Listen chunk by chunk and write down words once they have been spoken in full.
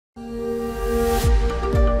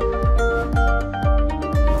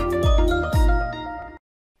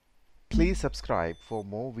subscribe for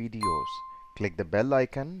more videos. Click the bell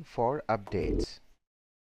icon for updates.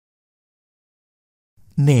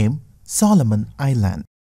 Name: Solomon Island.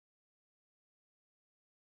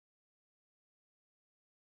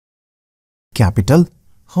 Capital: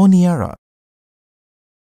 Honiara.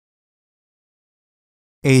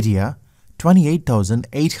 Area: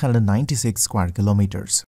 28,896 square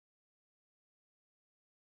kilometers.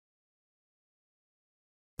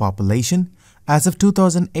 Population: as of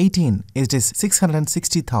 2018, it is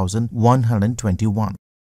 660,121.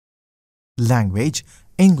 Language: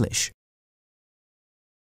 English.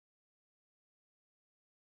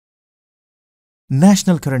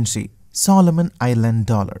 National currency: Solomon Island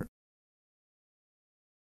dollar.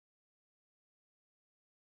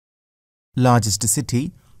 Largest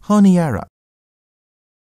city: Honiara.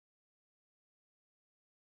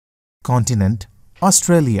 Continent: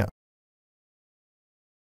 Australia.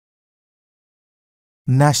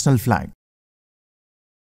 National flag.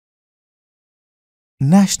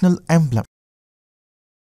 National emblem.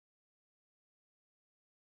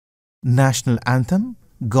 National anthem: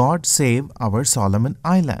 God Save Our Solomon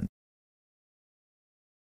Island.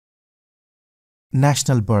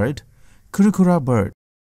 National bird: Kurukuru bird.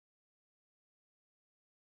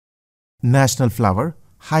 National flower: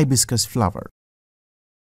 Hibiscus flower.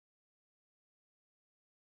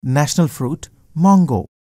 National fruit: Mongo.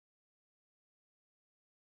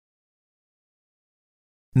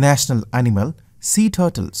 National animal: sea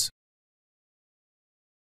turtles.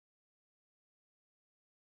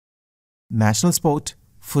 National sport: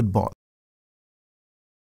 football.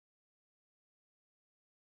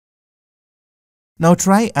 Now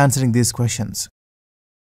try answering these questions.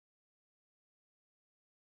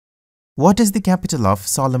 What is the capital of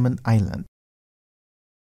Solomon Island?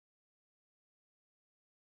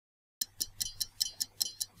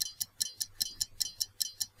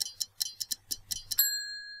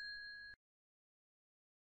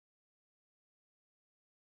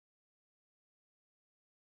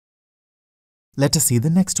 Let us see the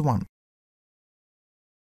next one.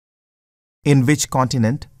 In which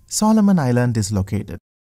continent Solomon Island is located?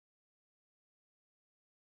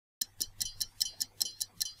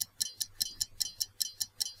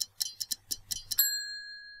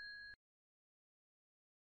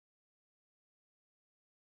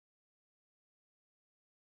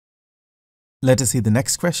 Let us see the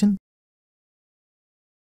next question.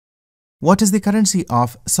 What is the currency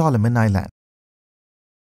of Solomon Island?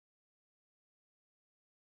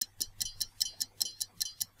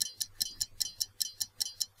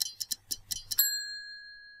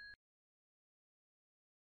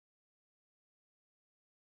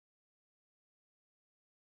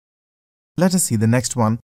 Let us see the next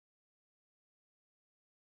one.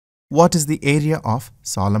 What is the area of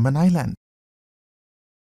Solomon Island?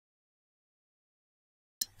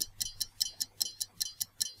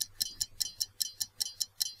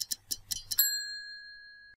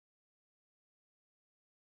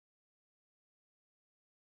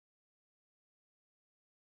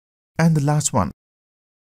 And the last one.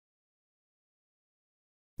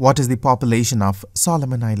 What is the population of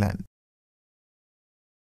Solomon Island?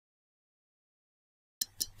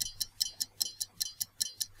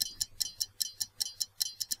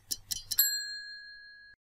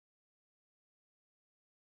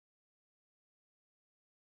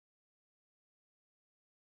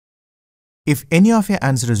 If any of your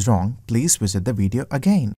answer is wrong, please visit the video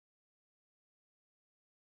again.